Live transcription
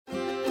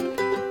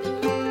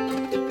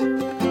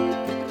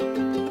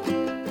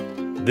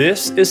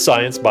This is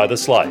Science by the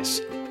Slice,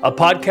 a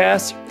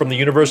podcast from the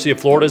University of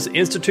Florida's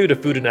Institute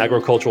of Food and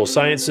Agricultural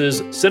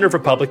Sciences Center for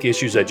Public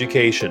Issues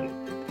Education.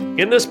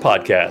 In this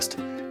podcast,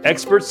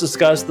 experts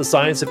discuss the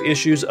science of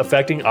issues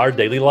affecting our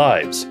daily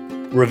lives,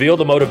 reveal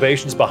the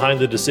motivations behind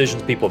the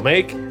decisions people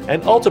make,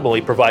 and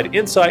ultimately provide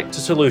insight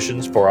to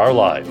solutions for our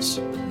lives.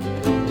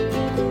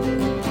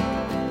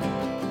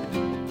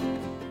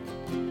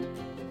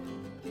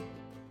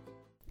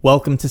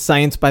 Welcome to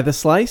Science by the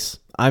Slice.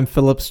 I'm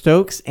Philip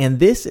Stokes, and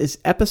this is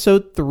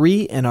episode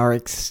 3 in our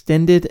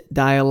extended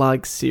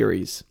dialogue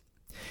series.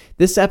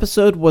 This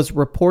episode was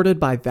reported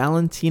by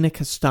Valentina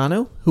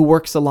Castano, who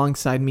works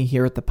alongside me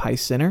here at the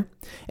Pice Center,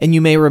 and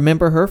you may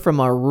remember her from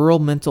our Rural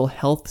Mental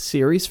Health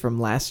series from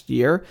last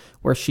year,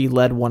 where she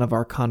led one of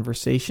our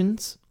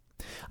conversations.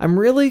 I'm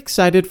really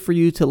excited for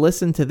you to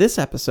listen to this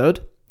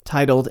episode,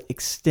 titled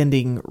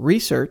Extending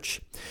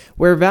Research,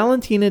 where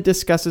Valentina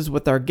discusses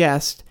with our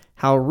guest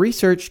how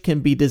research can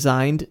be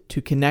designed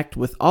to connect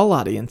with all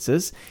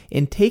audiences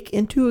and take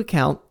into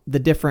account the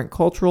different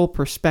cultural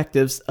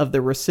perspectives of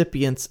the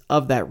recipients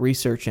of that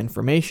research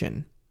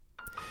information.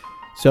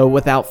 So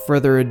without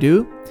further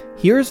ado,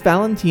 here's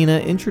Valentina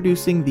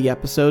introducing the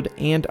episode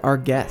and our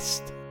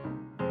guest.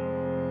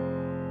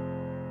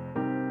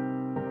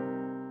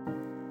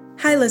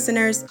 Hi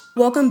listeners,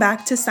 welcome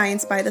back to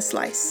Science by the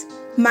Slice.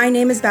 My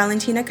name is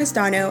Valentina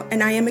Castano,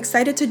 and I am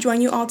excited to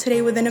join you all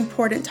today with an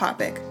important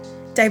topic: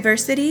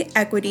 diversity,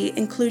 equity,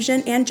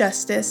 inclusion, and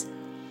justice,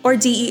 or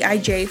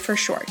DEIJ for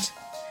short.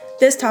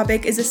 This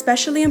topic is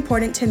especially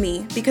important to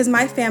me because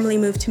my family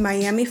moved to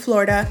Miami,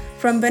 Florida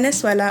from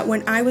Venezuela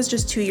when I was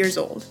just 2 years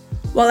old.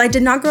 While I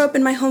did not grow up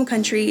in my home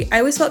country, I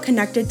always felt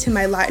connected to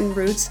my Latin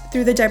roots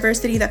through the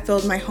diversity that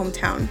filled my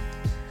hometown.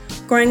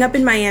 Growing up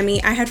in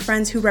Miami, I had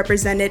friends who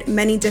represented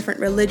many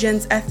different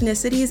religions,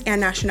 ethnicities, and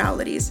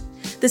nationalities.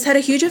 This had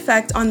a huge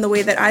effect on the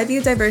way that I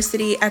view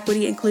diversity,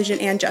 equity, inclusion,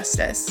 and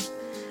justice.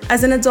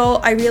 As an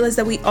adult, I realized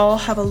that we all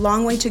have a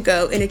long way to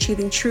go in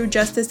achieving true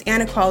justice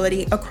and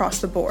equality across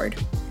the board.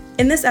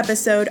 In this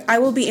episode, I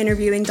will be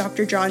interviewing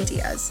Dr. John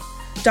Diaz.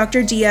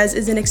 Dr. Diaz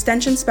is an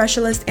extension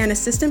specialist and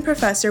assistant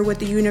professor with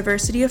the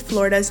University of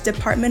Florida's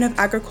Department of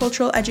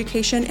Agricultural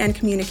Education and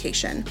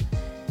Communication.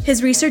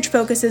 His research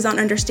focuses on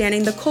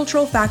understanding the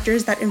cultural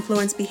factors that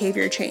influence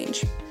behavior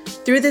change.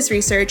 Through this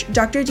research,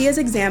 Dr. Diaz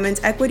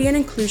examines equity and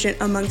inclusion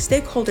among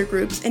stakeholder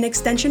groups in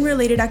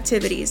extension-related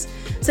activities,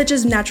 such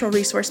as natural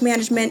resource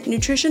management,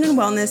 nutrition and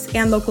wellness,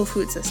 and local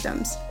food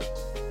systems.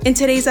 In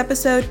today's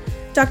episode,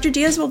 Dr.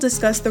 Diaz will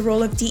discuss the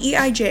role of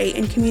DEIJ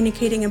in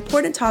communicating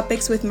important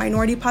topics with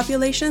minority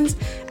populations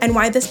and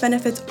why this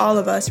benefits all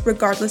of us,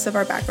 regardless of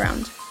our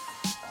background.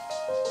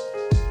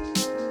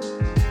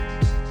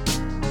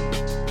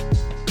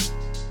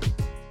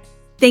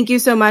 Thank you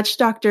so much,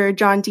 Dr.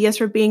 John Diaz,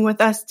 for being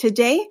with us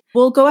today.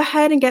 We'll go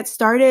ahead and get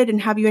started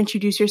and have you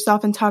introduce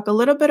yourself and talk a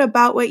little bit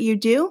about what you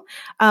do.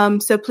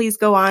 So please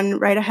go on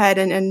right ahead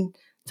and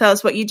tell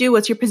us what you do,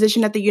 what's your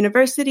position at the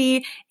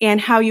university, and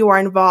how you are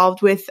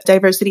involved with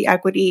diversity,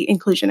 equity,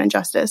 inclusion, and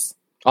justice.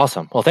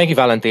 Awesome. Well, thank you,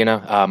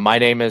 Valentina. My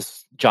name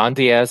is John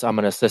Diaz. I'm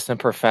an assistant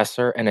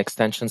professor and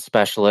extension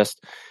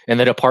specialist in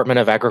the Department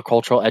of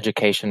Agricultural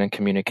Education and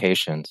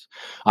Communications.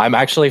 I'm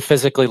actually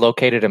physically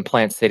located in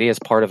Plant City as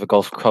part of the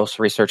Gulf Coast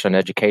Research and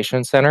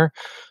Education Center,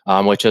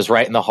 which is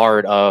right in the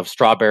heart of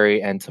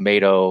strawberry and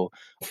tomato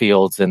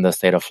fields in the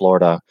state of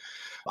Florida.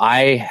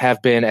 I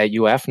have been at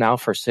UF now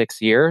for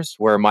 6 years,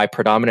 where my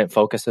predominant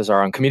focuses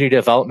are on community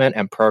development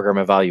and program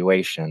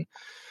evaluation.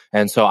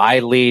 And so I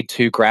lead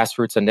 2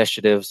 grassroots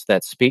initiatives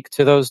that speak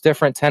to those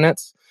different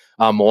tenets.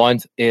 One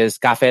is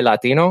Café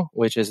Latino,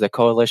 which is the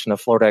Coalition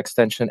of Florida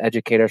Extension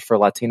Educators for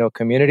Latino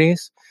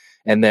Communities,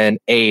 and then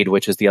AID,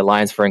 which is the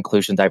Alliance for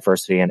Inclusion,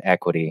 Diversity, and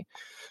Equity.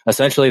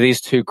 Essentially,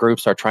 these 2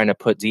 groups are trying to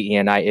put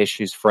DE&I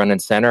issues front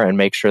and center and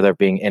make sure they're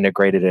being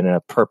integrated in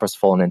a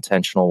purposeful and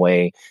intentional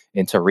way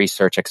into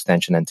research,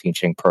 extension, and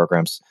teaching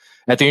programs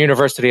at the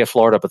University of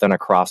Florida, but then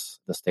across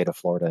the state of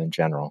Florida in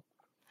general.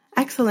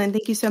 Excellent.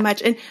 Thank you so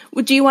much. And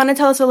do you want to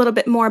tell us a little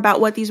bit more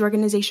about what these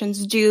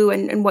organizations do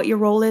and what your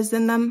role is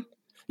in them?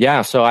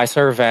 Yeah, so I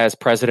serve as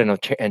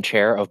president and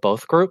chair of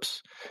both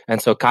groups.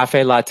 And so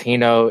Café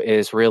Latino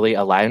is really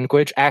a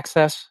language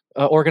access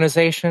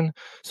organization.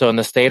 So in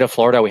the state of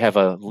Florida, we have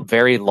a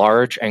very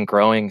large and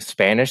growing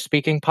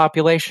Spanish-speaking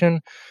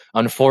population.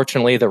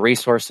 Unfortunately, the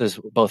resources,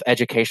 both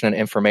education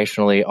and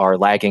informationally, are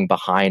lagging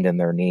behind in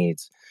their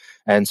needs.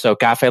 And so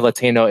Café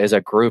Latino is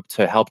a group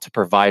to help to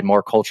provide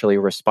more culturally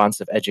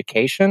responsive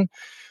education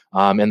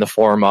in the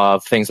form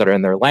of things that are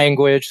in their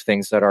language,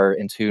 things that are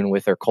in tune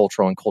with their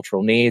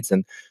cultural needs,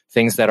 and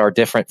things that are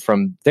different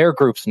from their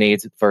group's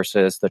needs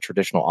versus the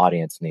traditional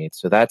audience needs.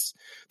 So that's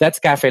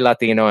Café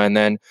Latino. And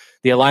then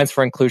the Alliance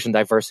for Inclusion,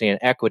 Diversity, and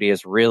Equity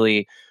is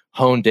really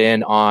honed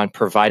in on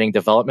providing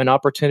development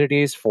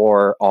opportunities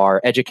for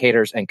our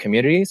educators and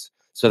communities,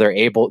 so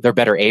they're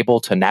better able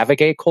to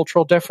navigate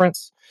cultural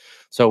difference.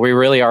 So we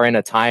really are in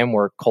a time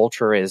where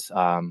culture is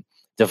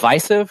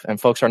divisive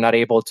and folks are not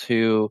able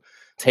to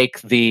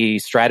take the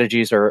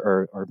strategies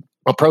or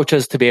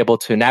approaches to be able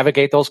to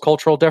navigate those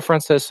cultural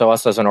differences. So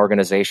us as an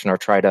organization are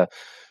try to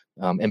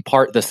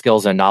impart the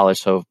skills and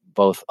knowledge so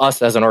both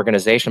us as an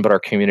organization, but our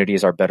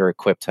communities are better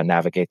equipped to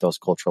navigate those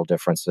cultural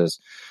differences.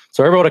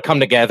 So we're able to come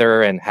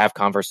together and have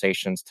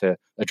conversations to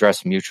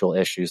address mutual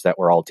issues that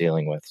we're all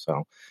dealing with.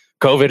 So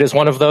COVID is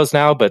one of those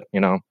now, but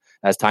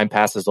as time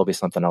passes, there'll be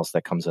something else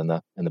that comes in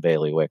the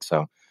bailiwick.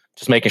 So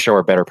just making sure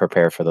we're better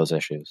prepared for those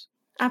issues.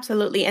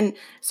 Absolutely. And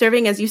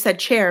serving, as you said,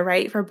 chair,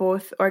 right, for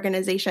both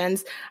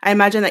organizations, I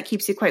imagine that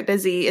keeps you quite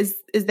busy. Is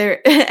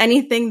there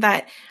anything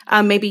that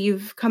maybe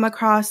you've come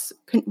across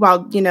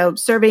while,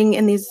 serving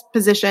in these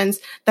positions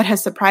that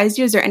has surprised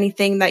you? Is there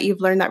anything that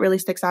you've learned that really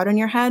sticks out in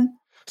your head?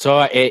 So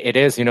it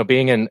is,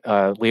 being in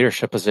a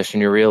leadership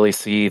position, you really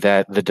see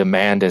that the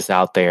demand is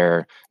out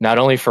there, not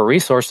only for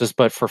resources,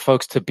 but for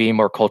folks to be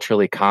more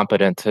culturally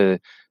competent, to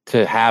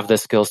have the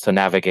skills to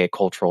navigate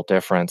cultural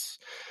difference.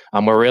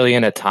 We're really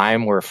in a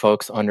time where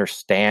folks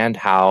understand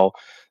how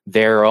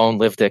their own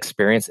lived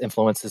experience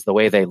influences the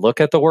way they look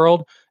at the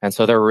world. And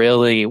so they're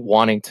really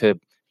wanting to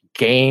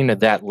gain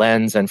that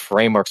lens and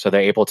framework so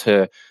they're able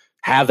to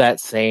have that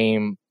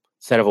same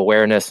set of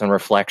awareness and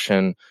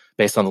reflection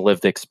based on the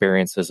lived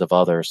experiences of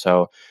others.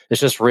 So it's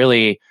just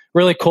really,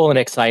 really cool and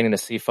exciting to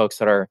see folks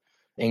that are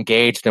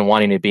engaged and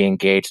wanting to be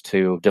engaged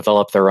to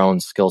develop their own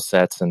skill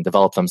sets and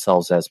develop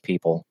themselves as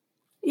people.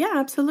 Yeah,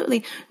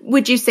 absolutely.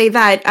 Would you say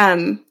that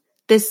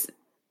this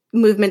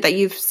movement that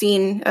you've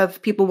seen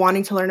of people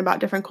wanting to learn about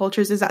different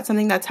cultures, is that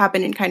something that's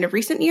happened in kind of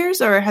recent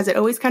years, or has it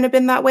always kind of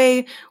been that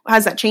way?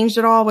 Has that changed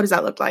at all? What does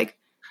that look like?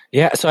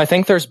 Yeah, so I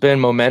think there's been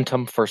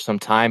momentum for some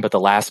time, but the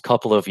last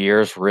couple of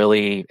years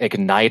really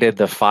ignited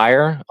the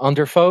fire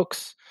under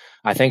folks.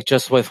 I think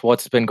just with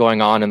what's been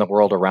going on in the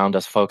world around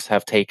us, folks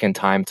have taken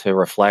time to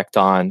reflect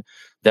on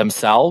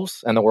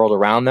themselves and the world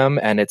around them,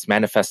 and it's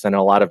manifested in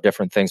a lot of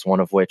different things,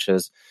 one of which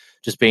is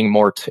just being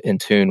more in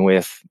tune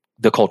with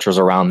the cultures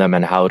around them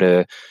and how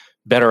to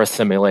better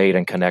assimilate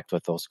and connect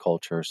with those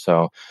cultures.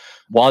 So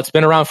while it's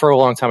been around for a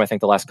long time, I think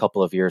the last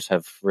couple of years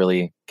have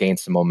really gained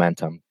some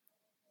momentum.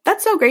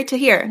 That's so great to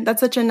hear. That's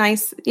such a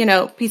nice,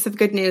 piece of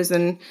good news,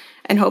 and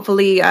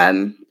hopefully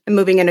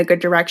moving in a good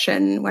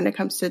direction when it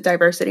comes to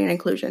diversity and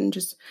inclusion,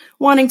 just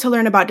wanting to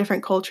learn about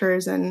different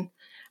cultures. And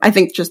I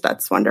think just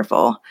that's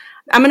wonderful.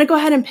 I'm going to go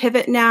ahead and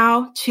pivot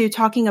now to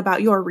talking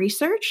about your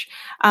research.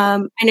 I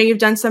know you've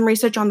done some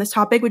research on this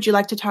topic. Would you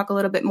like to talk a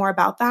little bit more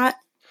about that?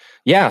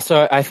 Yeah,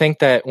 so I think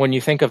that when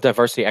you think of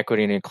diversity,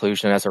 equity, and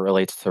inclusion as it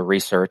relates to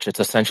research, it's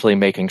essentially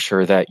making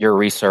sure that your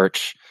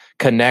research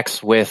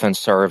connects with and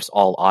serves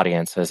all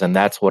audiences. And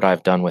that's what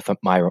I've done with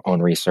my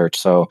own research.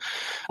 So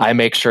I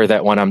make sure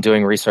that when I'm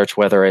doing research,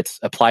 whether it's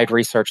applied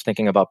research,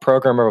 thinking about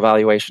program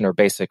evaluation, or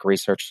basic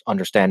research,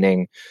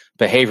 understanding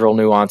behavioral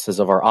nuances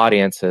of our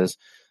audiences,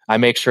 I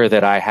make sure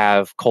that I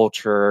have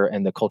culture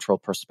and the cultural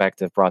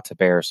perspective brought to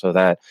bear so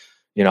that,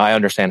 I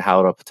understand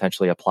how to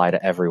potentially apply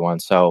to everyone.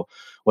 So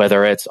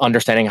whether it's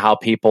understanding how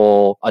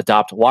people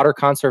adopt water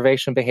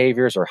conservation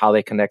behaviors or how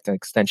they connect an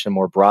extension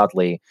more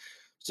broadly,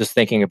 just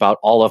thinking about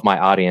all of my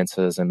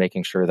audiences and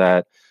making sure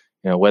that,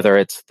 whether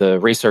it's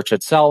the research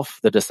itself,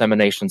 the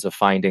disseminations of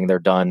finding, they're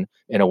done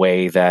in a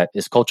way that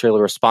is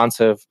culturally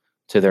responsive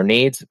to their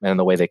needs and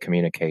the way they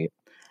communicate.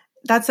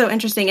 That's so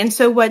interesting. And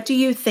so what do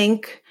you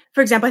think,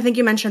 for example, I think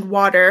you mentioned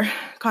water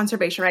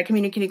conservation, right?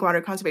 Communicating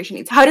water conservation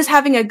needs. How does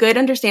having a good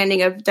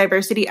understanding of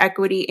diversity,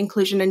 equity,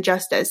 inclusion, and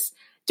justice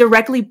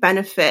directly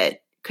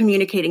benefit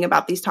communicating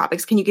about these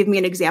topics? Can you give me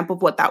an example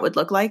of what that would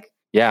look like?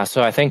 Yeah,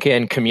 so I think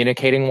in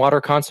communicating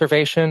water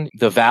conservation,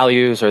 the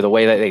values or the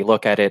way that they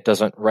look at it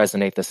doesn't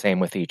resonate the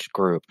same with each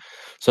group.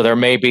 So there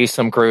may be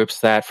some groups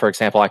that, for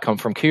example, I come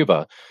from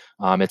Cuba.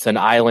 It's an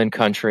island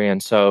country,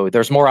 and so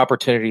there's more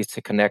opportunities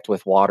to connect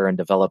with water and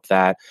develop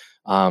that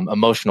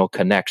emotional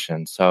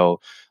connection.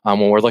 So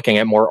when we're looking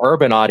at more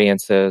urban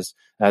audiences,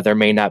 there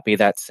may not be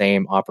that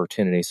same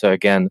opportunity. So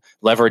again,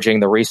 leveraging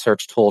the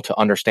research tool to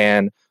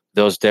understand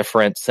those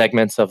different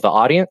segments of the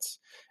audience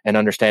and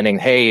understanding,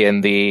 hey, in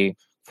the,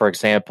 for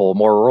example,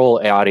 more rural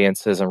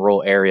audiences and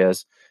rural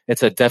areas,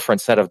 it's a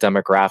different set of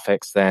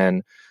demographics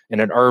than in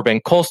an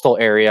urban coastal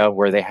area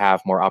where they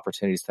have more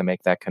opportunities to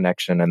make that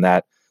connection, and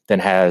that then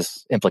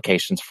has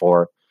implications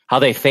for how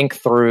they think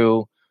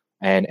through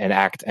and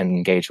act and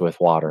engage with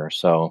water.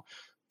 So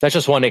that's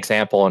just one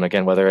example. And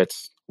again, whether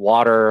it's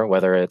water,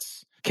 whether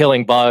it's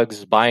killing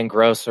bugs, buying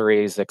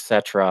groceries,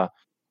 etc.,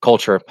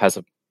 culture has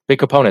a big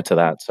component to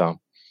that. So,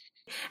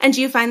 and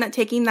do you find that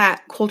taking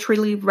that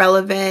culturally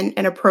relevant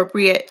and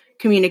appropriate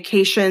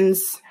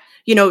communications,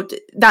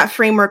 that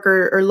framework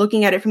or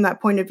looking at it from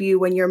that point of view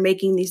when you're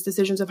making these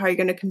decisions of how you're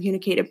going to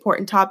communicate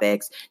important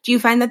topics, do you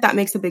find that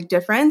makes a big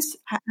difference?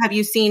 Have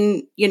you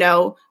seen,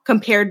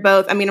 compared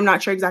both? I mean, I'm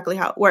not sure exactly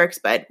how it works,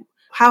 but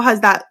how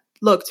has that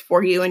looked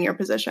for you in your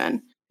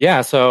position?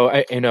 Yeah, so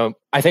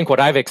I think what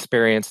I've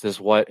experienced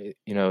is what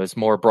is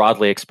more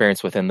broadly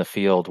experienced within the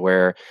field,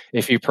 where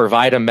if you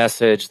provide a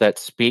message that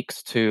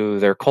speaks to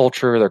their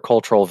culture, their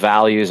cultural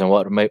values, and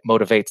what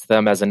motivates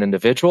them as an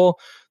individual,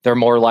 they're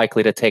more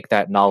likely to take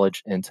that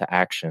knowledge into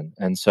action.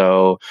 And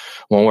so,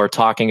 when we're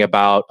talking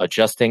about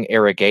adjusting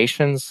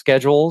irrigation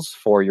schedules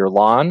for your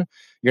lawn,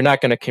 you're not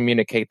going to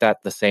communicate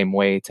that the same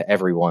way to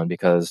everyone,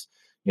 because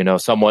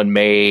someone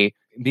may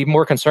be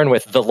more concerned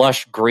with the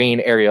lush green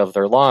area of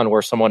their lawn,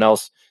 where someone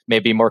else may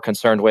be more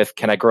concerned with,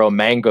 can I grow a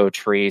mango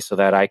tree so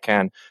that I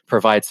can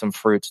provide some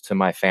fruits to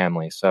my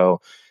family?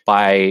 So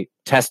by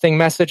testing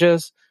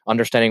messages,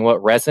 understanding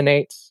what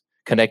resonates,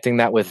 connecting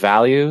that with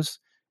values,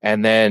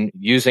 and then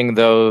using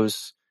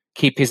those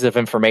key pieces of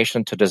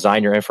information to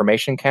design your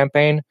information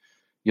campaign,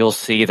 you'll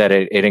see that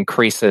it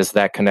increases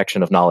that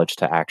connection of knowledge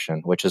to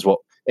action, which is what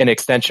in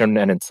extension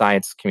and in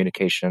science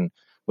communication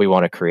we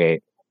want to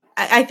create.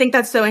 I think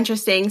that's so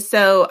interesting.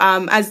 So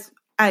as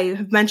I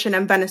have mentioned,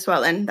 I'm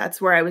Venezuelan. That's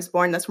where I was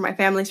born. That's where my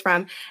family's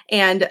from.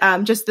 And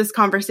just this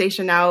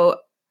conversation now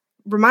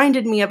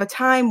reminded me of a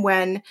time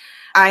when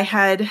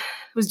I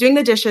was doing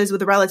the dishes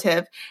with a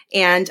relative,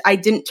 and I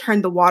didn't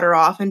turn the water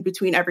off in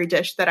between every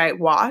dish that I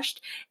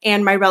washed.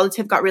 And my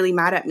relative got really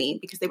mad at me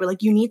because they were like,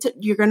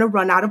 you're going to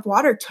run out of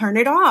water. Turn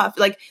it off.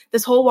 Like,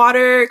 this whole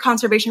water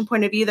conservation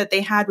point of view that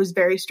they had was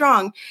very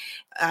strong.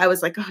 I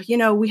was like,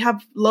 we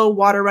have low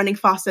water running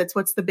faucets.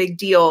 What's the big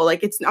deal?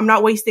 Like, I'm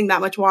not wasting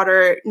that much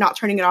water, not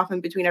turning it off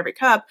in between every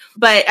cup.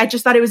 But I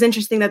just thought it was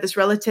interesting that this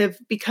relative,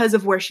 because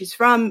of where she's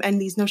from and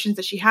these notions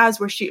that she has,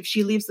 where if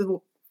she leaves the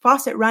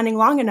faucet running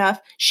long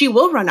enough, she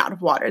will run out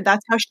of water.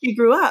 That's how she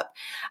grew up.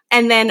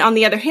 And then on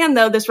the other hand,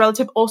 though, this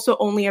relative also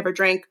only ever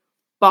drank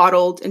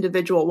bottled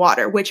individual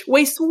water, which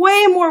wastes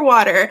way more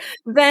water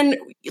than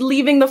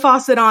leaving the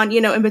faucet on,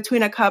 in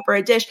between a cup or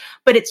a dish.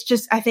 But it's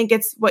just, I think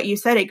it's what you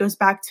said. It goes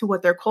back to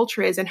what their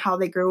culture is and how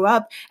they grew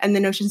up and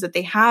the notions that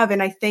they have.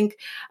 And I think,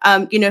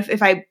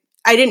 if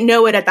I didn't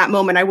know it at that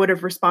moment, I would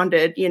have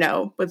responded,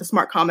 with a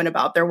smart comment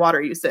about their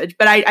water usage.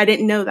 But I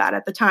didn't know that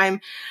at the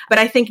time. But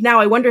I think now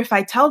I wonder if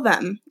I tell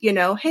them,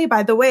 hey,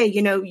 by the way,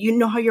 you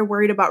know how you're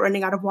worried about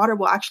running out of water?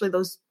 Well, actually,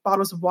 those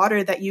bottles of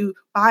water that you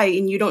buy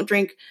and you don't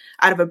drink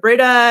out of a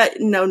Brita,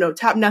 no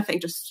tap, nothing,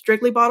 just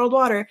strictly bottled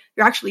water,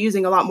 you're actually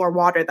using a lot more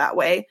water that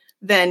way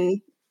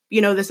than,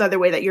 this other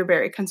way that you're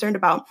very concerned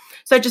about.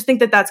 So I just think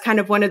that that's kind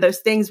of one of those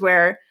things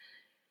where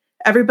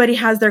everybody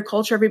has their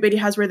culture, everybody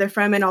has where they're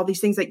from, and all these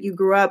things that you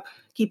grew up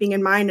keeping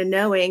in mind and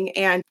knowing.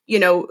 And,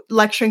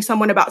 lecturing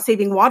someone about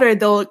saving water,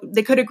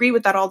 they could agree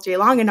with that all day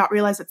long and not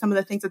realize that some of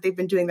the things that they've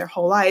been doing their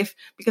whole life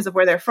because of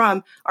where they're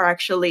from are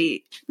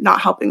actually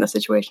not helping the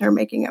situation or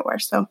making it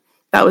worse. So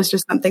that was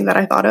just something that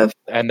I thought of.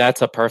 And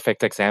that's a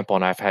perfect example.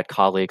 And I've had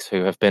colleagues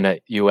who have been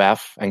at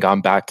UF and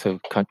gone back to,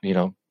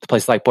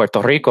 places like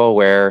Puerto Rico,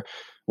 where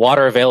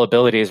water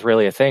availability is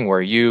really a thing,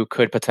 where you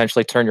could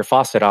potentially turn your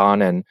faucet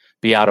on and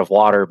be out of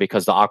water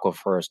because the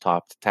aquifer is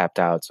tapped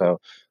out. So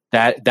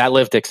that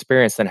lived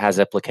experience then has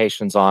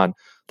implications on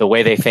the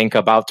way they think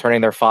about turning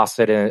their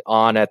faucet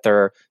on at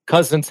their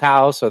cousin's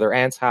house or their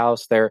aunt's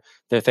house. They're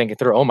thinking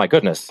through, oh my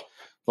goodness,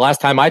 the last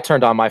time I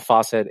turned on my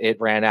faucet,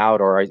 it ran out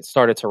or it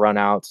started to run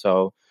out.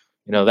 So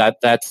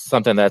that's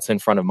something that's in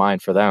front of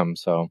mind for them.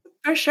 So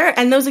for sure.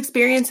 And those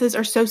experiences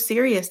are so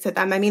serious to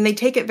them. I mean, they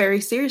take it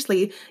very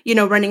seriously.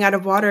 Running out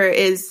of water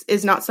is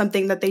not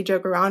something that they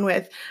joke around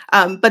with.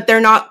 But they're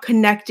not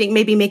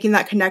maybe making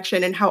that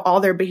connection and how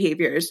all their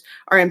behaviors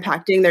are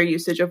impacting their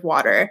usage of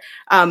water.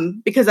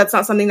 Because that's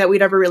not something that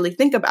we'd ever really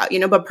think about,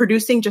 but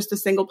producing just a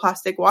single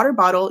plastic water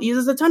bottle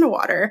uses a ton of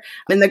water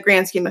in the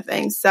grand scheme of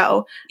things.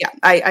 So yeah,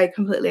 I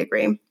completely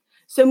agree.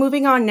 So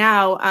moving on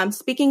now,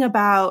 speaking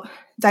about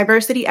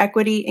diversity,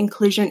 equity,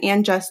 inclusion,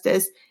 and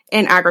justice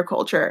in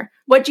agriculture.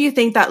 What do you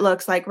think that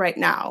looks like right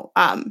now?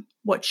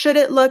 What should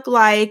it look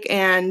like?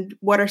 And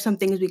what are some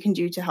things we can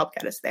do to help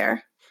get us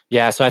there?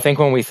 Yeah, so I think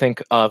when we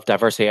think of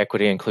diversity,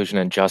 equity, inclusion,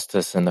 and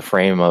justice in the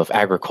frame of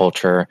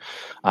agriculture,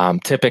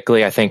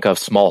 typically I think of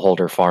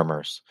smallholder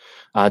farmers.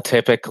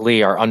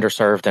 Typically, our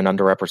underserved and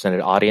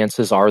underrepresented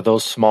audiences are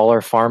those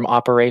smaller farm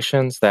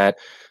operations that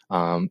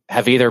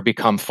have either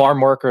become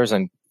farm workers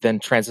and then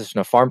transition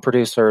to farm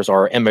producers,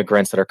 or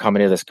immigrants that are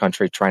coming to this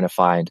country trying to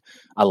find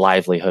a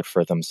livelihood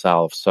for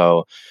themselves.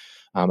 So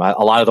a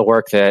lot of the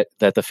work that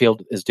the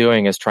field is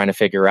doing is trying to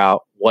figure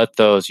out what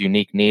those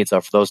unique needs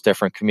of those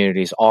different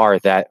communities are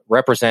that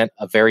represent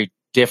a very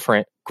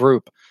different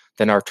group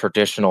than our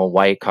traditional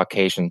white,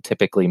 Caucasian,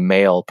 typically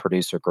male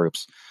producer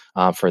groups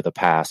for the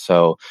past.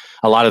 So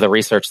a lot of the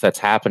research that's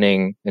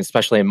happening,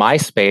 especially in my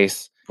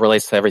space,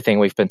 relates to everything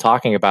we've been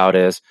talking about.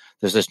 Is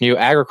there's this new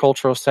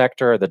agricultural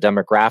sector, the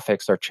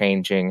demographics are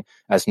changing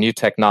as new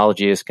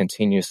technology is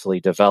continuously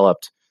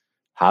developed.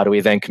 How do we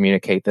then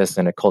communicate this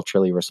in a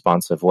culturally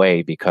responsive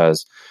way?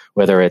 Because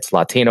whether it's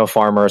Latino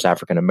farmers,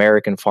 African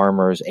American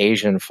farmers,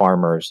 Asian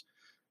farmers,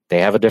 they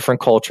have a different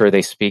culture,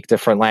 they speak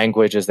different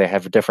languages, they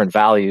have different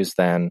values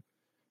than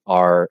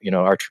our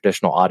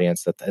traditional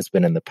audience that has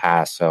been in the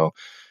past. So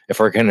if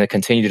we're going to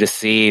continue to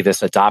see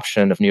this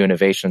adoption of new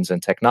innovations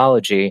and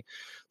technology,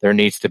 there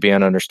needs to be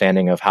an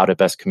understanding of how to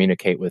best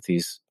communicate with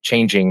these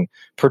changing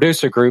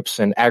producer groups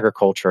in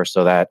agriculture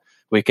so that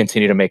we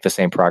continue to make the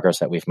same progress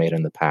that we've made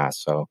in the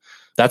past. So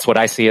that's what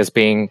I see as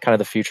being kind of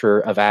the future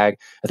of ag.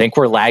 I think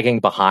we're lagging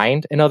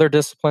behind in other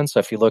disciplines. So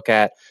if you look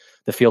at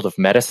the field of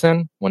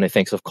medicine, when it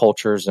thinks of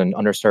cultures and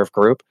underserved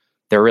group,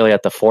 they're really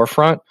at the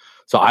forefront.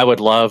 So I would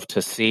love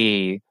to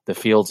see the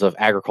fields of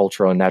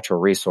agricultural and natural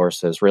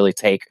resources really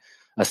take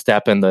a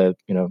step in the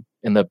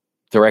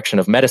direction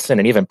of medicine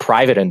and even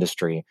private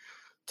industry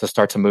to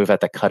start to move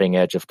at the cutting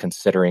edge of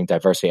considering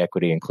diversity,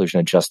 equity, inclusion,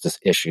 and justice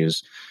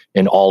issues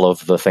in all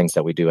of the things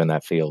that we do in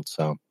that field.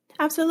 So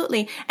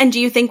absolutely. And do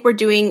you think we're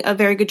doing a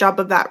very good job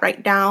of that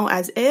right now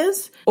as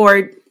is?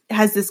 Or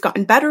has this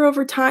gotten better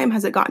over time?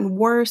 Has it gotten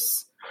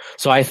worse?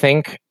 So I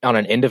think on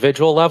an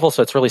individual level,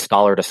 so it's really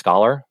scholar to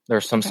scholar.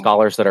 There's some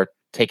scholars that are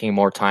taking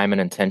more time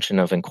and intention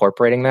of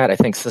incorporating that. I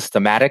think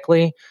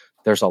systematically,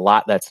 there's a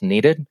lot that's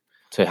needed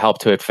to help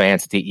to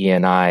advance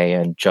DE&I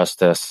and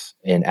justice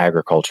in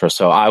agriculture.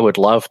 So I would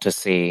love to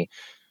see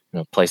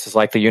places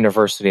like the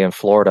University in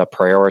Florida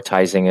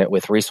prioritizing it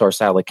with resource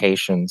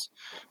allocations,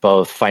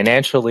 both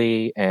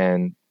financially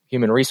and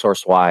human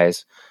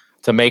resource-wise,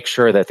 to make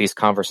sure that these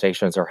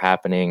conversations are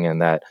happening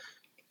and that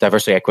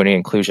diversity, equity,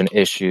 inclusion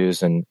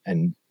issues and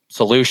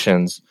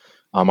solutions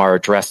are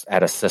addressed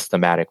at a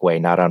systematic way,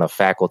 not on a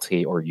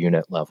faculty or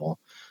unit level.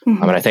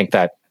 And I think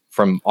that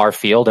from our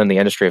field in the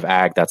industry of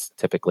ag, that's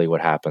typically what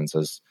happens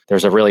is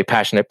there's a really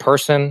passionate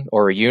person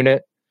or a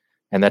unit,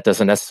 and that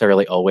doesn't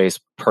necessarily always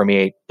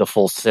permeate the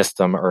full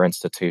system or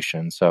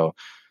institution. So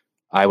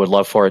I would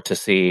love for it to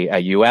see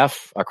a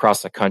UF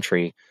across the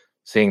country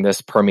seeing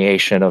this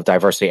permeation of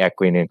diversity,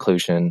 equity, and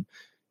inclusion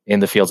in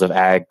the fields of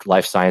ag,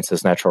 life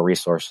sciences, natural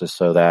resources,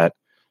 so that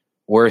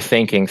we're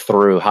thinking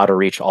through how to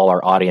reach all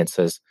our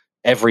audiences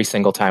every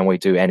single time we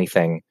do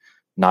anything,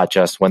 not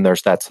just when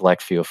there's that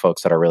select few of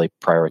folks that are really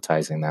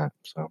prioritizing that.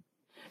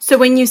 So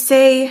when you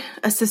say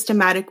a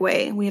systematic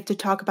way, we have to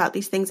talk about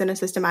these things in a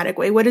systematic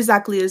way. What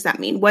exactly does that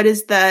mean? What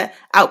is the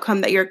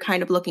outcome that you're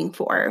kind of looking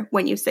for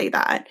when you say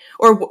that,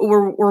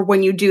 or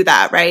when you do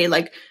that, right?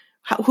 Like,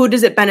 who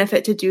does it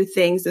benefit to do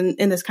things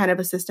in this kind of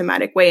a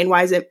systematic way? And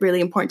why is it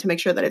really important to make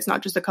sure that it's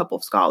not just a couple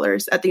of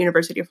scholars at the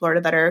University of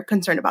Florida that are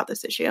concerned about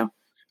this issue?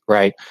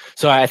 Right.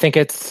 So I think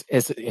it's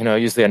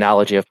use the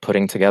analogy of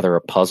putting together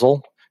a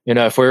puzzle.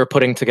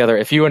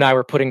 If you and I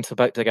were putting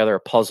together a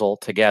puzzle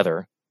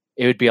together,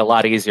 it would be a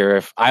lot easier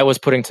if I was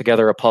putting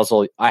together a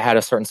puzzle. I had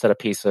a certain set of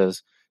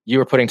pieces. You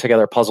were putting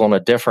together a puzzle in a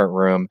different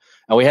room,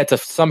 and we had to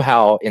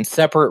somehow, in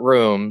separate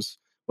rooms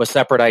with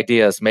separate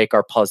ideas, make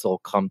our puzzle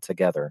come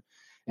together.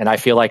 And I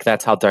feel like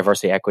that's how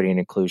diversity, equity, and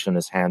inclusion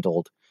is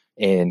handled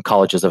in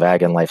colleges of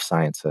ag and life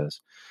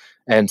sciences.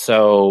 And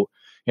so,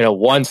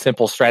 one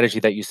simple strategy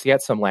that you see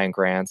at some land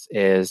grants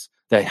is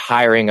the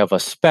hiring of a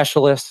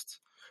specialist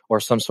or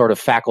some sort of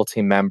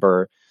faculty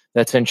member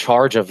that's in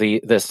charge of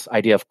this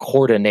idea of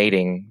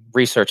coordinating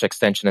research,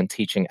 extension, and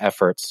teaching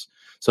efforts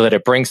so that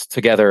it brings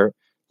together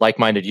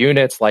like-minded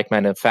units,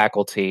 like-minded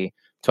faculty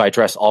to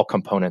address all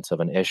components of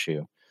an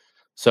issue.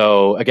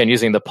 So again,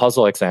 using the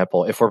puzzle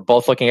example, if we're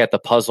both looking at the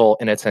puzzle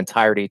in its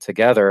entirety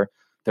together,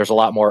 there's a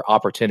lot more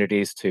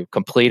opportunities to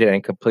complete it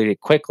and complete it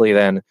quickly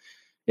than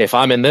if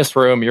I'm in this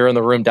room, you're in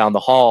the room down the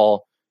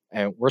hall,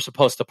 and we're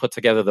supposed to put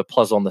together the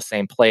puzzle in the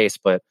same place,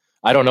 but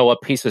I don't know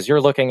what pieces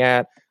you're looking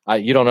at.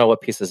 You don't know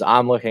what pieces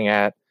I'm looking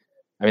at.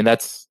 I mean,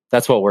 that's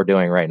what we're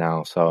doing right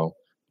now. So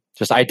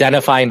just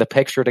identifying the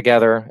picture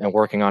together and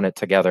working on it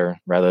together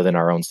rather than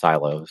our own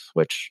silos,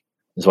 which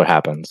is what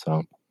happens.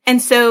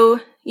 And so,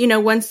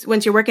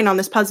 once you're working on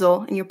this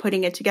puzzle and you're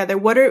putting it together,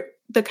 what are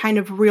the kind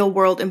of real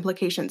world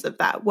implications of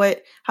that?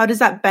 How does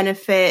that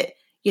benefit,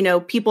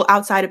 people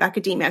outside of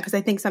academia? Because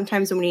I think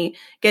sometimes when we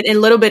get a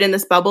little bit in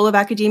this bubble of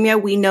academia,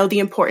 we know the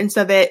importance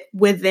of it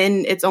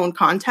within its own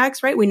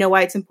context, right? We know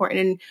why it's important,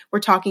 and we're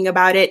talking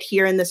about it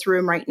here in this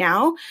room right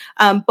now.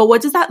 But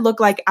what does that look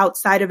like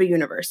outside of a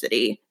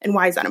university, and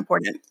why is that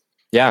important?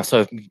 Yeah,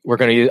 so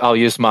I'll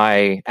use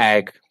my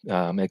ag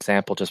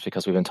example just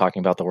because we've been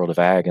talking about the world of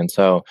ag. And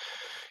so,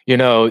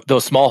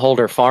 those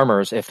smallholder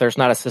farmers, if there's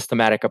not a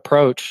systematic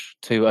approach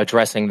to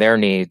addressing their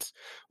needs,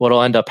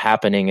 what'll end up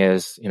happening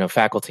is,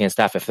 faculty and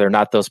staff, if they're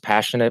not those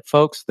passionate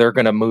folks, they're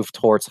going to move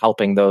towards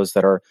helping those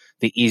that are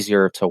the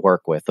easier to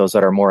work with, those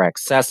that are more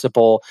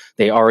accessible.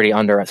 They already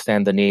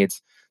understand the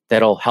needs.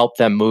 That'll help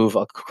them move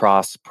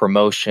across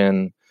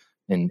promotion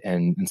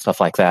and stuff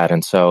like that.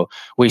 And so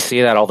we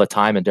see that all the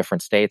time in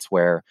different states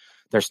where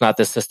there's not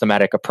this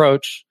systematic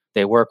approach.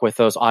 They work with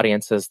those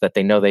audiences that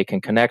they know they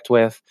can connect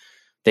with.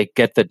 They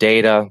get the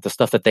data, the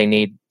stuff that they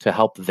need to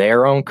help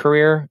their own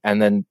career, and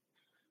then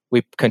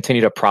we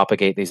continue to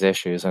propagate these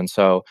issues. And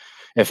so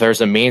if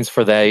there's a means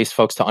for these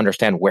folks to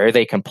understand where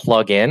they can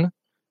plug in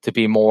to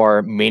be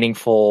more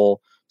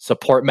meaningful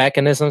support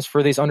mechanisms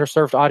for these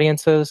underserved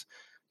audiences,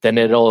 then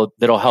it'll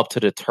help to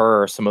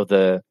deter some of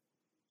the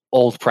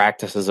old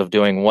practices of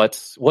doing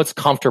what's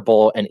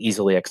comfortable and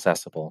easily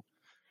accessible.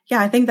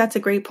 Yeah, I think that's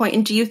a great point.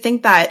 And do you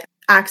think that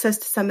access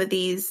to some of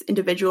these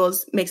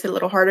individuals makes it a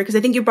little harder. Because I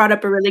think you brought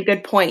up a really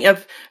good point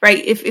of,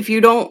 right, if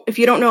you don't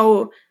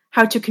know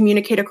how to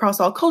communicate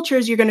across all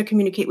cultures, you're going to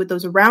communicate with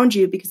those around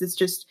you because it's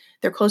just,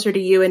 they're closer to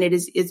you and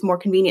it's more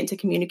convenient to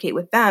communicate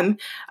with them.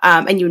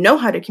 And you know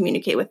how to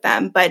communicate with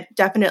them. But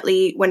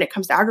definitely when it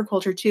comes to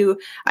agriculture too,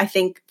 I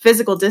think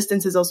physical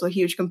distance is also a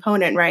huge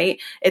component, right?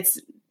 It's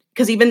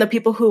because even the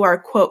people who are,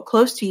 quote,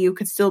 close to you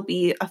could still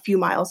be a few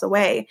miles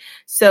away.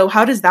 So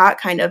how does that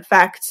kind of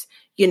affect,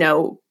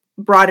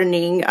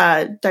 broadening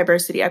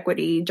diversity,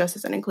 equity,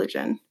 justice, and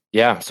inclusion?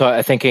 Yeah.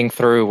 So thinking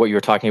through what you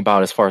were talking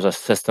about as far as a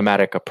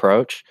systematic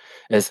approach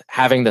is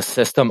having the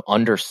system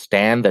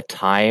understand the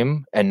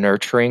time and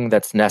nurturing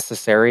that's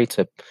necessary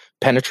to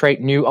penetrate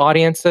new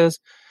audiences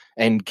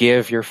and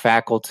give your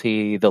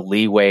faculty the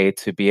leeway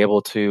to be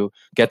able to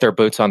get their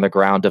boots on the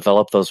ground,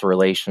 develop those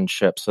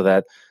relationships so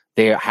that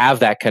they have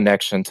that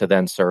connection to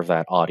then serve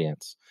that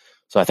audience.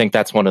 So I think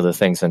that's one of the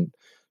things, and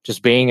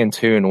just being in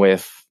tune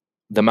with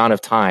the amount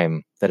of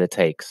time that it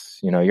takes.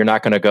 You're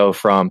not going to go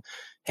from,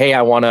 hey,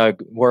 I want to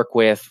work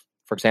with,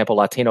 for example,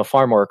 Latino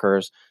farm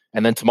workers,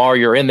 and then tomorrow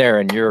you're in there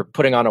and you're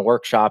putting on a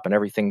workshop and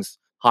everything's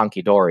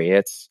honky-dory.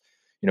 It's,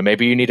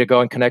 maybe you need to go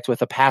and connect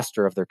with a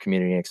pastor of their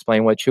community and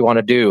explain what you want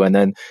to do, and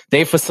then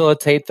they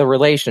facilitate the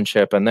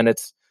relationship, and then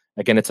it's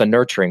a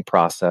nurturing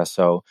process.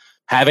 So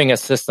having a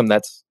system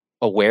that's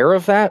aware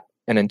of that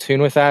and in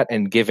tune with that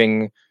and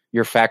giving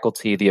your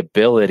faculty the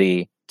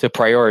ability to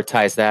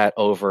prioritize that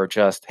over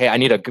just, hey, I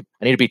need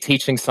to be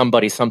teaching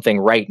somebody something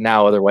right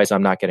now, otherwise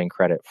I'm not getting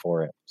credit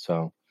for it.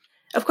 So,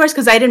 of course,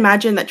 because I'd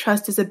imagine that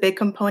trust is a big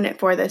component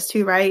for this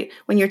too, right?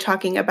 When you're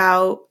talking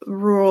about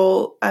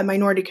rural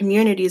minority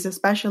communities,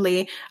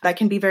 especially, that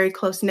can be very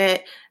close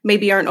knit,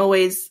 maybe aren't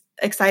always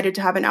excited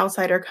to have an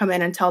outsider come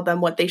in and tell them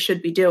what they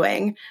should be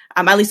doing.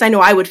 At least I know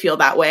I would feel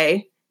that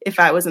way if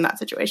I was in that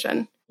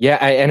situation. Yeah,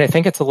 and I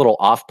think it's a little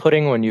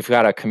off-putting when you've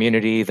got a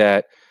community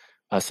that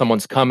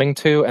someone's coming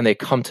to, and they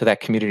come to that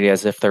community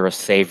as if they're a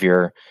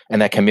savior,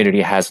 and that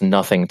community has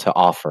nothing to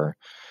offer.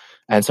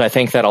 And so I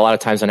think that a lot of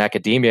times in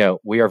academia,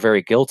 we are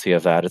very guilty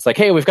of that. It's like,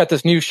 hey, we've got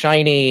this new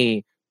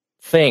shiny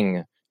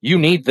thing. You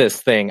need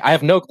this thing. I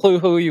have no clue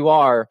who you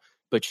are,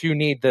 but you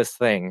need this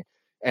thing.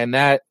 And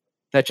that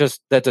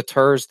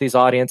deters these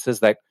audiences,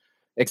 that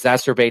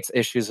exacerbates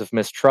issues of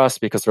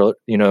mistrust, because they're,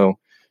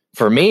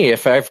 for me,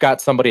 if I've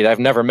got somebody that I've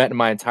never met in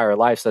my entire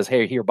life says,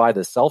 hey, here, buy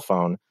this cell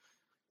phone,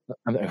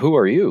 who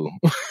are you?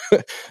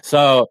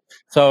 So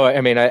I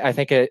mean, I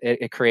think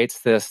it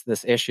creates this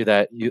issue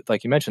that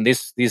like you mentioned,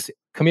 these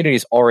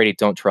communities already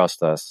don't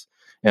trust us.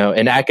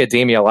 In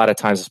academia, a lot of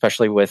times,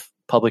 especially with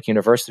public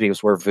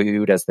universities, we're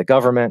viewed as the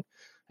government,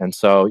 and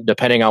so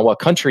depending on what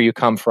country you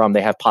come from,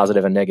 they have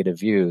positive and negative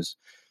views.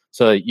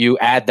 So you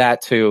add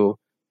that to,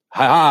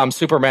 I'm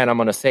Superman, I'm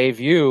going to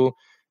save you.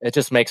 It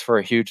just makes for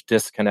a huge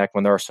disconnect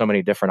when there are so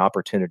many different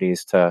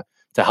opportunities to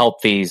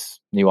help these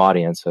new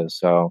audiences.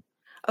 So.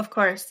 Of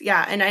course.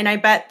 Yeah. And I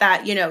bet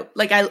that,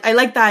 like I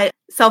like that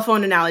cell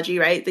phone analogy,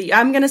 right?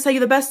 I'm going to sell you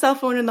the best cell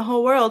phone in the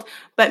whole world,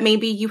 but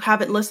maybe you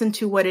haven't listened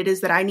to what it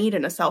is that I need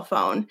in a cell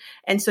phone.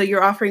 And so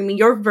you're offering me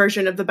your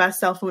version of the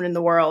best cell phone in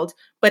the world,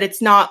 but it's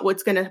not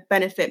what's going to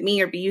benefit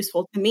me or be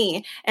useful to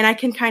me. And I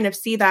can kind of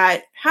see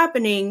that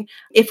happening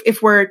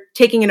if we're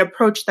taking an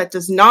approach that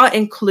does not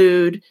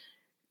include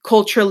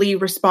culturally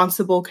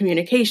responsible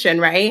communication,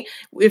 right?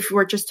 If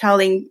we're just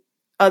telling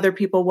other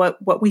people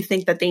what we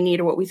think that they need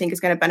or what we think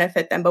is going to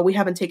benefit them, but we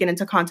haven't taken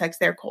into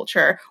context their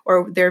culture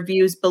or their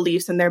views,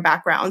 beliefs, and their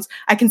backgrounds,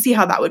 I can see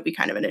how that would be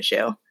kind of an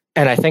issue.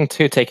 And I think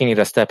too, taking it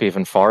a step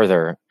even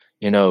farther,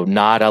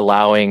 not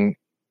allowing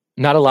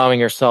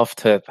yourself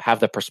to have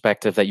the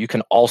perspective that you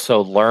can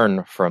also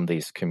learn from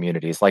these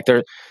communities. Like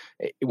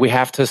we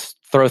have to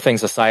throw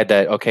things aside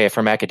that, okay,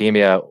 from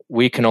academia,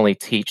 we can only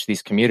teach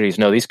these communities.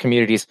 No, these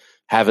communities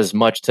have as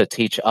much to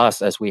teach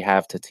us as we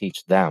have to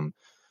teach them.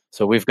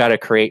 So we've got to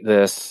create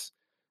this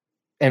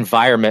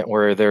environment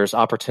where there's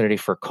opportunity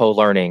for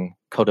co-learning,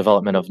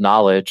 co-development of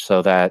knowledge,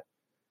 so that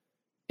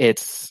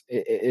it's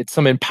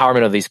some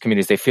empowerment of these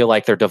communities. They feel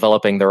like they're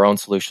developing their own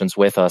solutions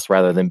with us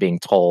rather than being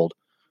told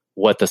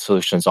what the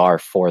solutions are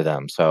for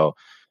them. So,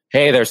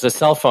 hey, there's this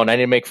cell phone. I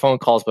need to make phone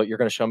calls, but you're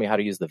going to show me how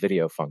to use the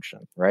video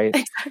function, right?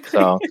 Exactly.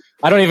 So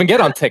I don't even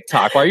get on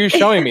TikTok. Why are you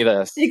showing me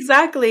this?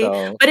 Exactly.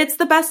 So, but it's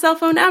the best cell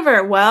phone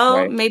ever. Well,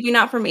 right. Maybe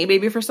not for me,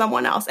 maybe for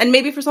someone else. And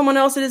maybe for someone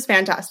else it is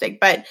fantastic.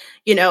 But,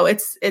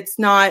 it's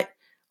not,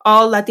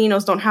 all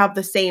Latinos don't have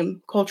the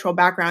same cultural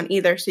background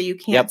either. So you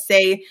can't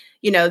say,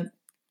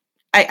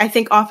 I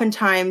think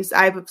oftentimes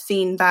I've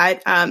seen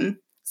that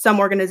some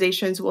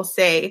organizations will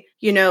say,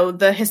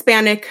 the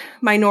Hispanic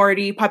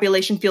minority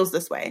population feels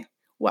this way.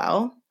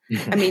 Well,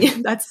 I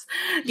mean, that's,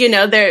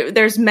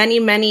 there's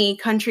many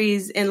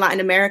countries in Latin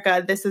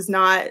America. This is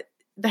not,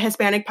 the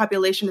Hispanic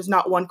population is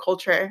not one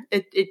culture.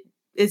 It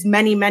is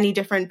many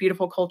different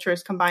beautiful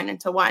cultures combined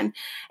into one.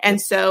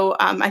 And so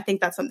I think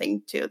that's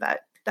something too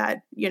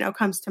that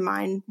comes to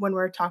mind when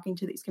we're talking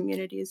to these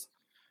communities.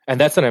 And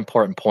that's an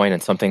important point,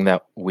 and something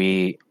that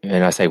me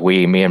and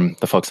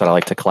the folks that I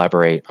like to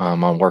collaborate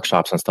on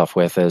workshops and stuff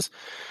with is,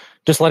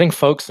 just letting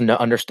folks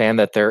understand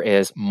that there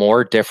is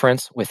more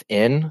difference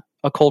within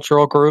a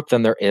cultural group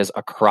than there is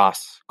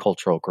across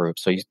cultural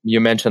groups. So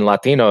you mentioned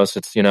Latinos.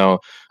 It's,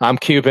 I'm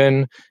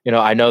Cuban.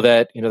 I know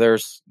that,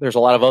 there's a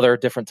lot of other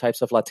different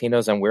types of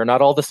Latinos, and we're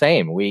not all the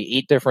same. We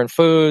eat different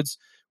foods.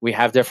 We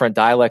have different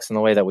dialects in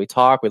the way that we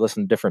talk. We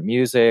listen to different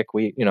music.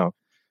 We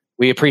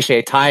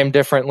appreciate time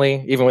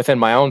differently, even within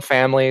my own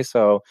family.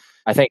 So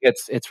I think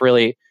it's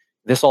really,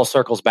 this all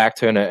circles back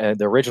to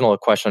the original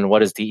question, what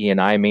does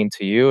DE&I mean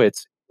to you?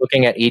 It's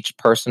looking at each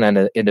person and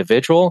an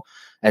individual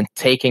and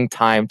taking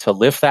time to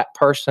lift that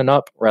person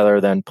up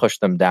rather than push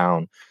them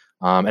down.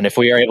 And if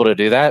we are able to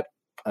do that,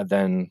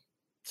 then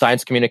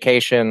science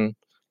communication,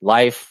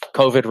 life,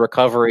 COVID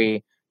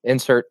recovery,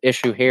 insert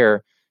issue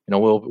here,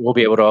 we'll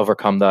be able to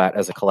overcome that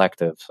as a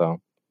collective. So,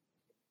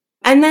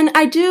 and then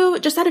I do,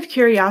 just out of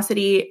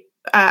curiosity,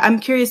 I'm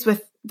curious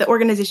with the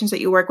organizations that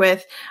you work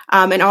with,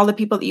 and all the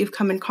people that you've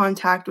come in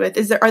contact with,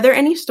 are there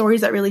any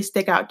stories that really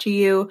stick out to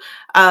you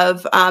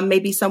of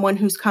maybe someone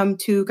who's come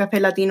to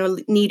Café Latino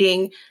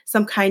needing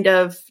some kind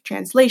of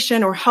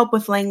translation or help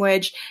with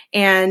language,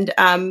 and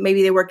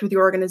maybe they worked with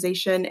your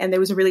organization and there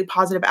was a really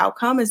positive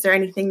outcome? Is there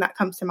anything that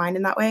comes to mind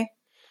in that way?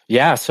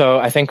 Yeah, so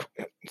I think,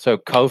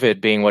 COVID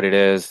being what it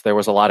is, there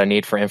was a lot of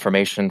need for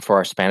information for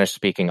our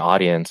Spanish-speaking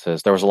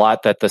audiences. There was a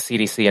lot that the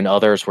CDC and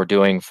others were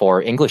doing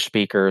for English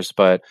speakers,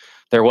 but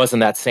there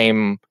wasn't that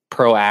same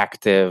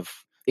proactive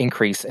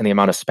increase in the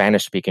amount of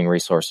Spanish-speaking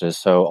resources.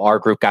 So our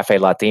group, Café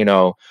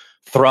Latino,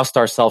 thrust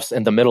ourselves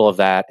in the middle of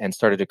that and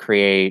started to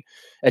create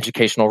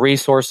educational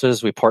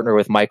resources. We partnered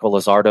with Michael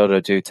Lizardo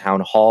to do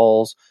town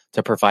halls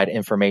to provide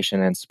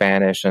information in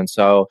Spanish. And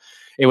so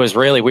it was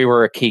really, we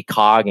were a key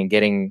cog in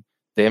getting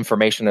the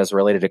information as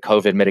related to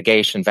COVID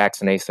mitigation,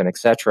 vaccination, et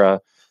cetera,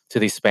 to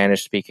these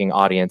Spanish-speaking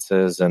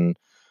audiences. And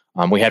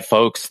we had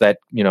folks that,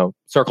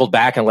 circled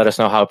back and let us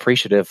know how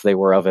appreciative they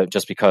were of it,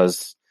 just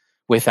because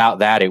without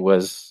that, it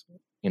was,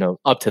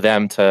 up to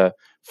them to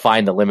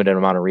find the limited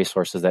amount of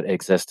resources that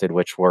existed,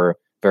 which were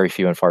very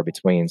few and far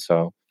between.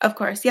 So, of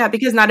course, yeah,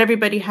 because not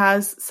everybody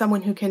has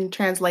someone who can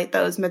translate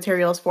those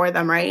materials for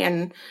them, right?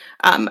 And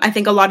I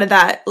think a lot of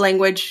that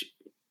language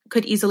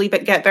could easily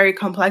get very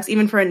complex,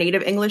 even for a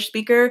native English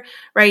speaker,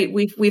 right?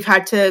 We've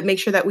had to make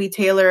sure that we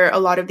tailor a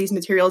lot of these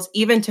materials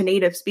even to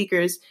native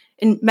speakers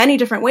in many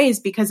different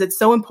ways, because it's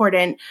so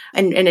important,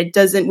 and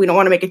we don't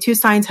want to make it too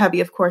science heavy.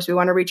 Of course, we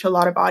want to reach a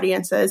lot of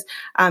audiences.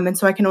 And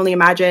so I can only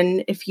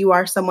imagine, if you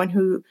are someone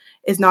who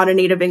is not a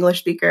native English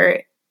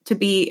speaker, to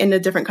be in a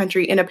different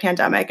country in a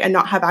pandemic and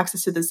not have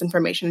access to this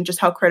information, and just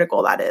how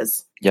critical that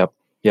is. Yep.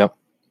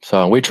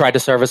 So we tried to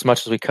serve as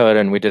much as we could,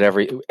 and we did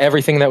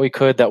everything that we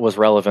could that was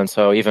relevant.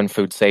 So even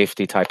food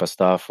safety type of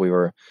stuff, we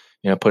were,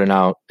 putting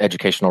out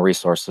educational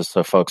resources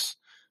so folks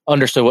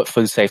understood what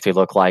food safety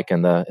looked like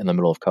in the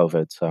middle of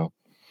COVID. So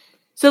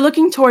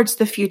looking towards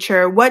the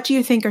future, what do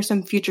you think are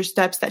some future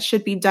steps that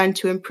should be done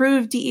to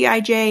improve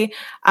DEIJ?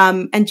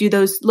 And do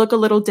those look a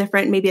little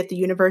different, maybe at the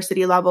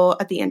university level,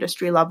 at the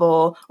industry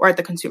level, or at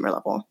the consumer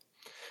level?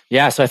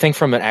 Yeah, so I think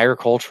from an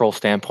agricultural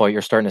standpoint,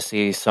 you're starting to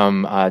see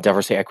some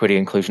diversity, equity,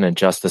 inclusion, and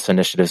justice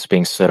initiatives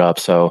being stood up.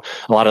 So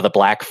a lot of the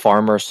Black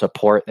farmer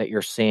support that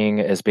you're seeing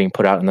is being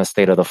put out in the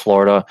state of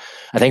Florida.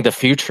 I think the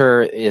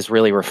future is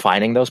really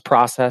refining those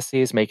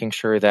processes, making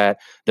sure that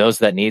those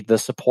that need the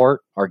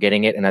support are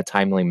getting it in a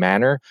timely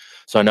manner.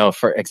 So I know,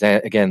 for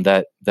again,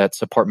 that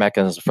support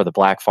mechanism for the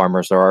Black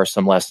farmers, there are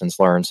some lessons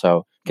learned.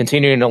 So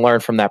continuing to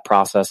learn from that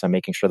process and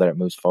making sure that it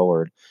moves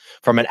forward.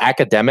 From an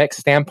academic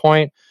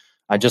standpoint,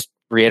 I just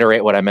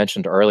reiterate what I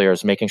mentioned earlier,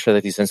 is making sure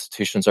that these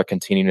institutions are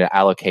continuing to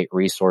allocate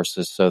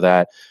resources so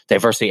that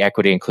diversity,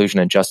 equity, inclusion,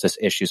 and justice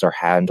issues are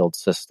handled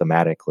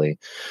systematically.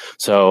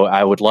 So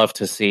I would love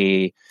to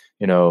see,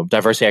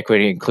 diversity,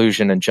 equity,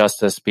 inclusion, and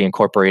justice be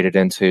incorporated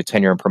into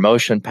tenure and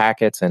promotion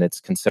packets and its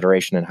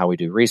consideration in how we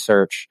do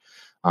research,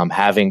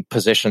 having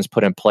positions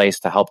put in place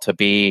to help to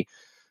be,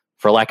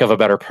 for lack of a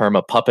better term,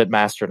 a puppet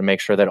master, to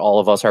make sure that all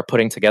of us are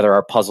putting together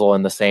our puzzle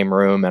in the same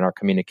room and are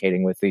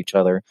communicating with each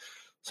other.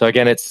 So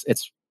again, it's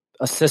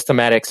a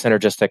systematic,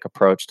 synergistic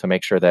approach to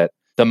make sure that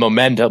the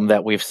momentum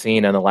that we've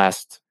seen in the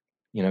last,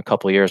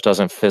 couple of years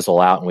doesn't fizzle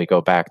out and we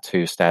go back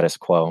to status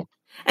quo.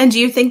 And do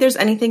you think there's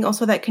anything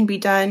also that can be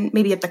done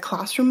maybe at the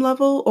classroom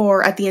level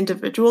or at the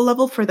individual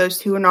level for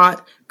those who are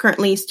not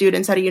currently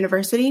students at a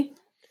university?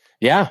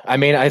 Yeah,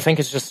 I think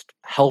it's just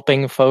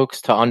helping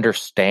folks to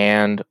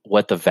understand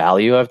what the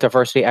value of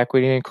diversity,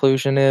 equity, and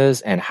inclusion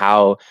is and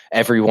how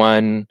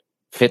everyone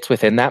fits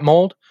within that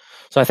mold.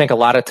 So I think a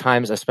lot of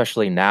times,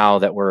 especially now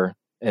that we're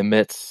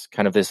amidst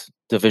kind of this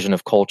division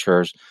of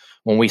cultures,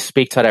 when we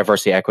speak to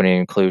diversity, equity, and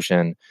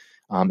inclusion,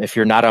 if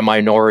you're not a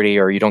minority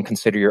or you don't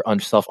consider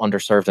yourself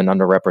underserved and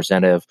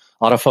underrepresented,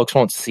 a lot of folks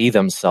won't see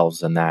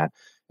themselves in that.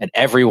 And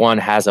everyone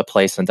has a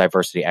place in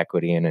diversity,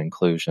 equity, and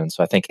inclusion.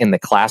 So I think in the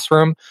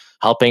classroom,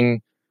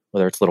 helping,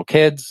 whether it's little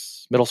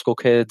kids, middle school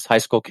kids, high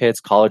school kids,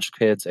 college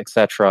kids,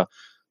 etc.,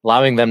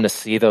 allowing them to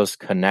see those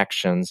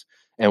connections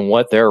and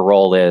what their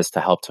role is to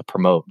help to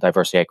promote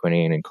diversity,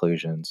 equity, and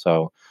inclusion.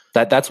 So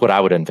that's what I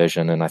would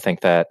envision. And I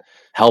think that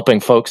helping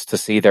folks to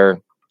see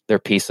their their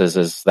pieces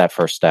is that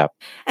first step.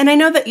 And I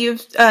know that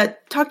you've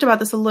talked about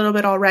this a little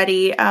bit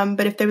already,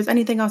 but if there was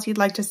anything else you'd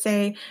like to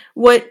say,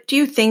 what do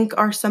you think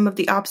are some of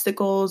the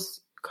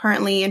obstacles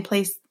currently in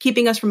place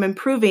keeping us from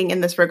improving in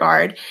this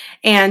regard?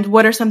 And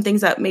what are some things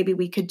that maybe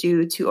we could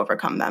do to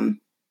overcome them?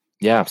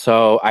 Yeah,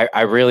 so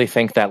I really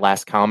think that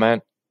last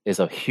comment is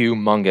a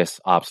humongous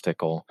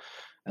obstacle.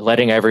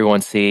 Letting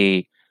everyone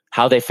see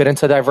how they fit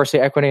into diversity,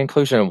 equity, and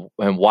inclusion,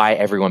 and why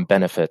everyone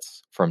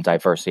benefits from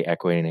diversity,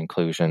 equity, and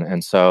inclusion.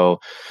 And so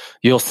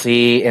you'll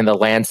see in the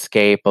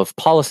landscape of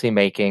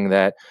policymaking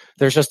that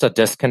there's just a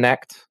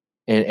disconnect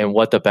in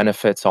what the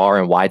benefits are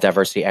and why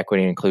diversity,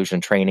 equity, and inclusion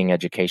training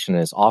education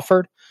is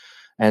offered.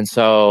 And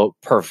so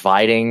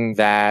providing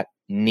that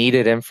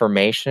needed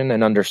information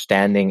and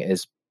understanding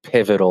is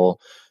pivotal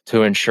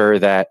to ensure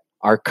that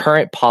our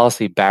current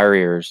policy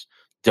barriers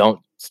don't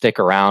stick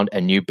around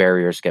and new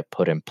barriers get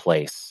put in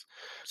place.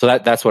 So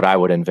that's what I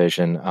would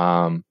envision.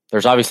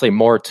 There's obviously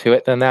more to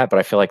it than that, but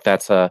I feel like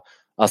that's a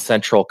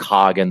central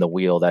cog in the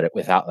wheel that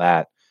without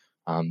that,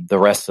 the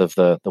rest of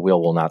the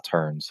wheel will not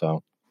turn.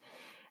 So.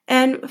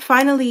 And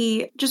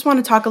finally, just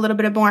want to talk a little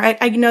bit more.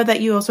 I know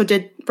that you also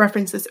did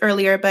reference this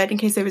earlier, but in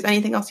case there was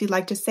anything else you'd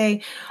like to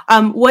say,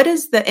 what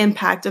is the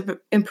impact of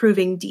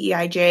improving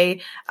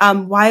DEIJ?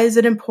 Why is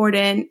it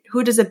important?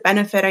 Who does it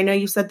benefit? I know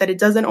you said that it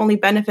doesn't only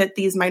benefit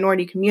these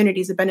minority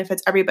communities, it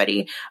benefits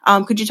everybody.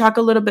 Could you talk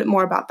a little bit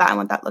more about that and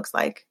what that looks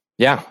like?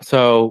 Yeah,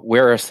 so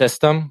we're a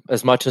system.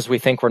 As much as we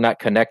think we're not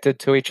connected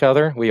to each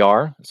other, we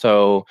are.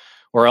 So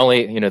we're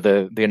only,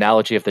 the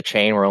analogy of the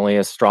chain, we're only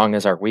as strong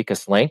as our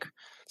weakest link.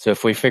 So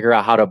if we figure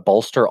out how to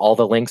bolster all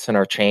the links in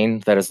our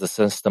chain that is the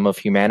system of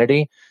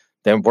humanity,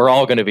 then we're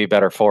all going to be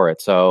better for it.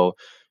 So,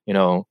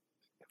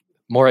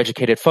 more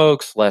educated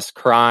folks, less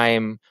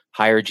crime,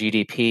 higher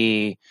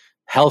GDP,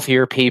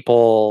 healthier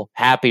people,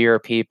 happier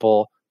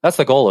people. That's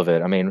the goal of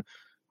it. I mean,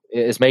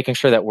 is making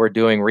sure that we're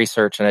doing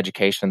research and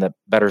education that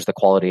betters the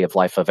quality of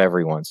life of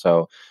everyone.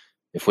 So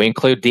if we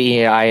include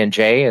DEI and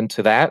J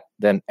into that,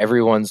 then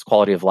everyone's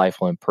quality of life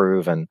will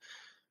improve. And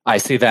I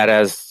see that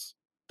as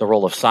the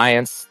role of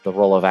science, the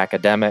role of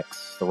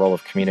academics, the role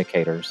of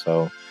communicators.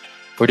 So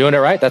if we're doing it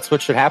right, that's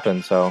what should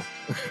happen. So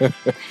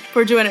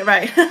we're doing it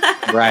right.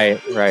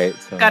 Right.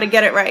 So. Got to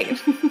get it right.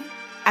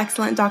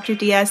 Excellent, Dr.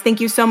 Diaz. Thank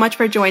you so much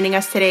for joining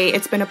us today.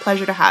 It's been a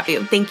pleasure to have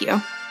you. Thank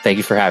you. Thank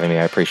you for having me.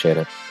 I appreciate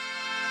it.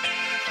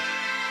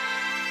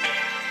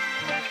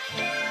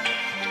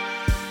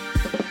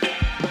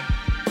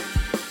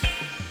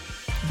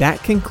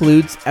 That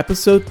concludes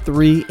episode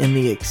 3 in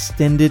the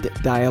Extended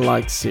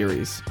Dialogue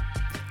series.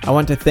 I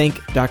want to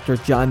thank Dr.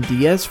 John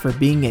Diaz for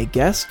being a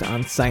guest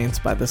on Science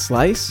by the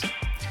Slice.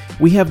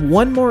 We have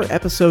one more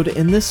episode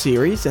in this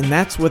series, and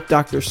that's with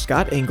Dr.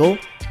 Scott Engel,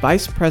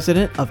 Vice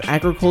President of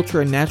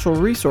Agriculture and Natural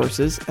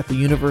Resources at the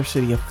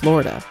University of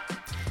Florida.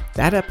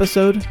 That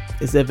episode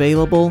is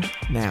available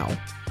now.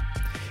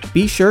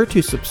 Be sure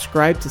to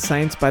subscribe to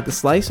Science by the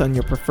Slice on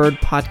your preferred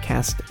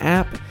podcast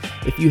app.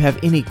 If you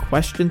have any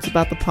questions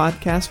about the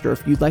podcast or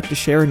if you'd like to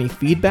share any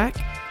feedback,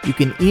 you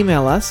can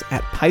email us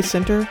at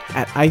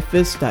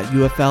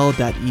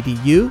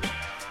picenter@ifas.ufl.edu.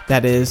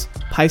 That is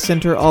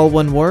PyCenter, all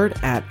one word,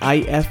 at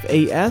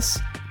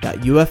ifas.ufl.edu.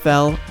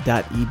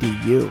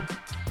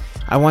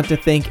 I want to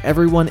thank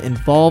everyone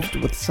involved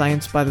with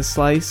Science by the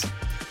Slice: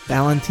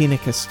 Valentina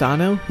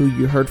Castano, who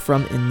you heard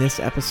from in this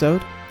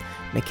episode,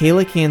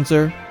 Michaela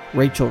Kanzer,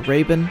 Rachel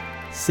Rabin,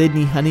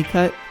 Sydney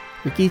Honeycutt,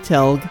 Ricky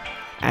Telg,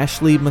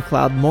 Ashley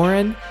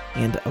McLeod-Morin,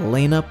 and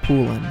Elena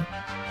Poulin.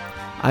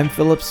 I'm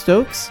Philip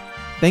Stokes.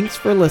 Thanks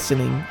for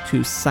listening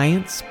to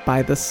Science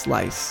by the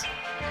Slice.